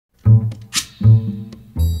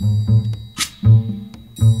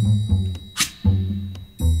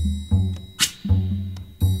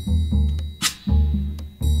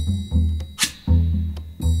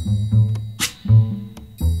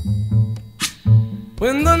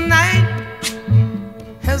When the night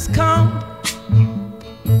has come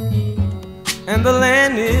and the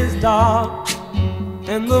land is dark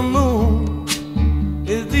and the moon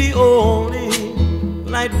is the only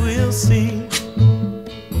light we'll see.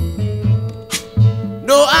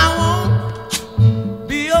 No, I won't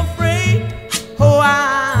be afraid. Oh,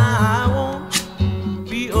 I won't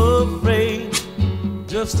be afraid.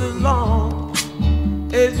 Just as long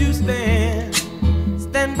as you stand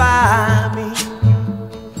by me.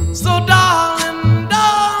 So darling,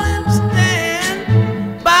 darling,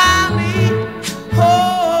 stand by me.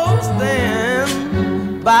 Oh,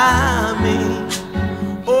 stand by me.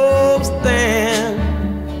 Oh, stand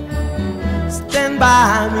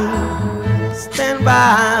by me. Stand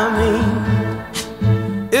by me.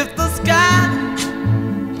 If the sky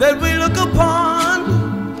that we look upon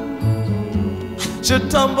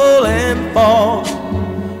should tumble and fall,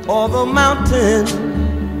 or the mountain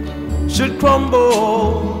should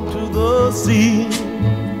crumble to the sea,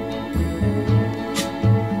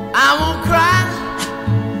 I won't cry,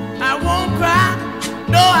 I won't cry,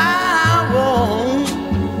 no, I won't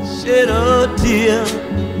shed a tear.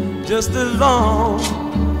 Just as long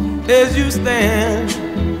as you stand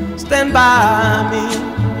by me.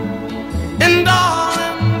 And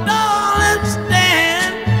darling, darling,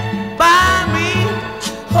 stand by me.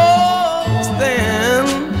 Oh, stand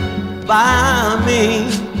by me.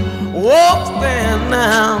 Oh, stand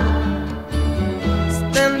now.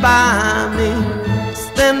 Stand by me.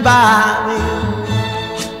 Stand by me.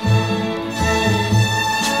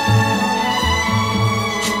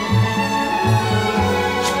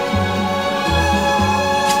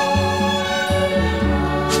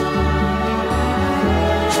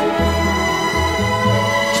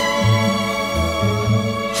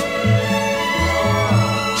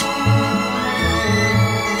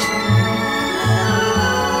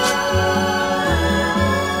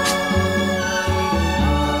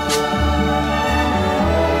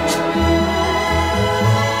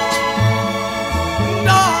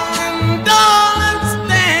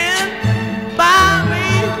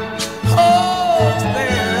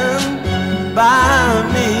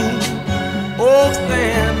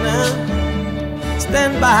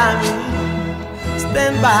 Stand by me,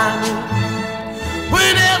 stand by me.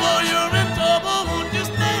 Whenever